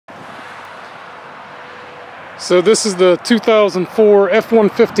So this is the 2004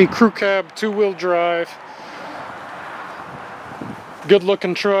 F-150 Crew Cab 2-wheel drive. Good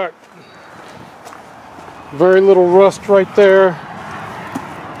looking truck. Very little rust right there.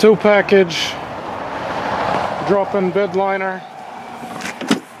 Tow package. Drop-in bed liner.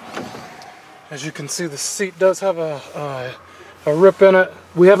 As you can see, the seat does have a rip in it.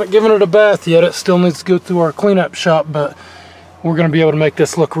 We haven't given it a bath yet. It still needs to go through our cleanup shop, but we're going to be able to make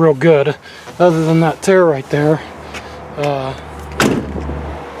this look real good. Other than that tear right there,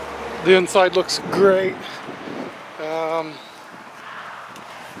 the inside looks great.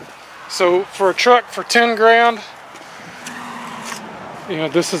 So for a truck for 10 grand, you know,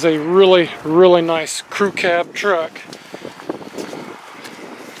 this is a really nice crew cab truck.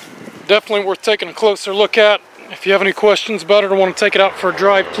 Definitely worth taking a closer look at. If you have any questions about it or want to take it out for a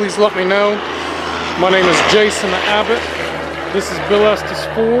drive, please let me know. My name is Jason Abbott. This is Bill Estes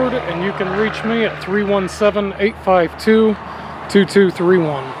Ford, and you can reach me at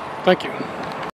 317-852-2231. Thank you.